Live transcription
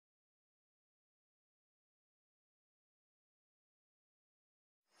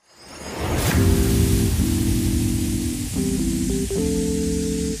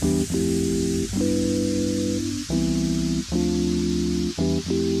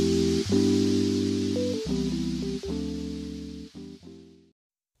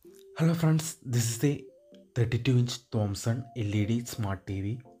Hello friends, this is a 32-inch Thomson LED Smart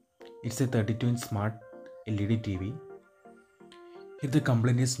TV. It's a 32-inch smart LED TV. Here the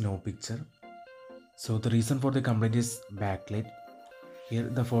complaint is no picture. So the reason for the complaint is backlight. Here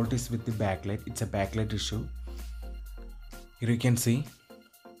the fault is with the backlight. It's a backlight issue. Here you can see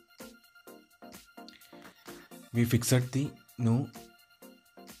we fixed the new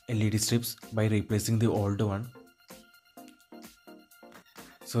LED strips by replacing the old one.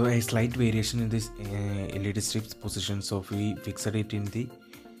 So a slight variation in this LED strips position. So we fixed it in the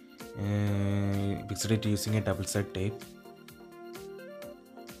using a double-sided tape.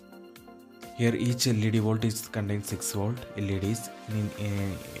 Here each LED volt is contains 6 volt LEDs.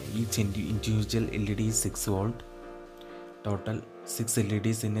 Each individual LED is 6 volt. Total 6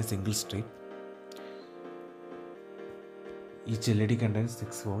 LEDs in a single strip. Each LED contains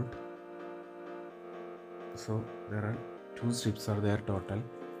 6 volt. So there are 2 strips are there total.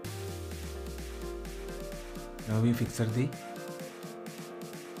 Now we fixed the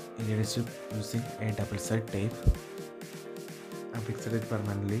LED strip using a double-sided tape. I fixed it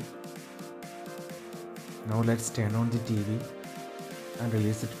permanently. Now let's turn on the TV and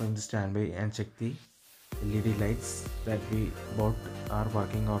release it from the standby and check the LED lights that we bought are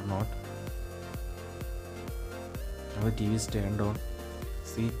working or not. Now the TV is turned on.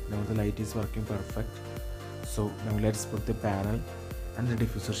 See, now the light is working perfect. So now let's put the panel and the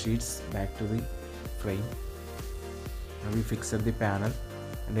diffuser sheets back to the frame. Now we fixed the panel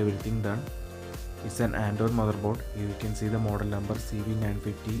and everything done. It's an Android motherboard. Here you can see the model number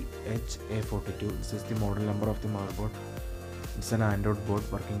CV950HA42. This is the model number of the motherboard. It's an Android board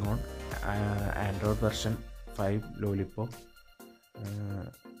working on Android version 5 Lollipop.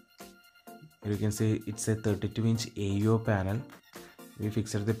 Here you can see it's a 32-inch AUO panel. We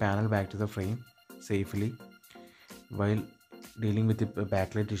fixed the panel back to the frame safely while dealing with the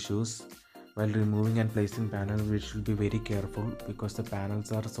backlight issues. While removing and placing panel, we should be very careful because the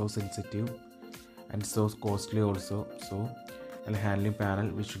panels are so sensitive and so costly also. So while handling panel,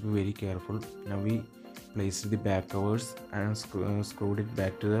 we should be very careful. Now we placed the back covers and screwed it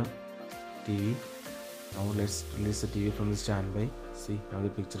back to the TV. Now let's release the TV from the standby. See, now the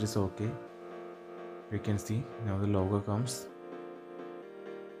picture is okay. You can see now the logo comes.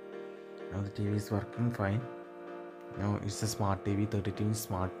 Now the TV is working fine. Now it's a smart TV, 32-inch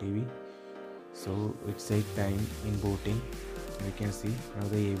smart TV. So it takes time in booting. You can see now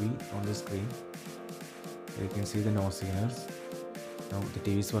the AV on the screen. You can see the no signals. Now the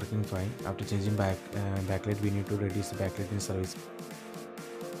TV is working fine. After changing backlight, we need to reduce the backlight in service.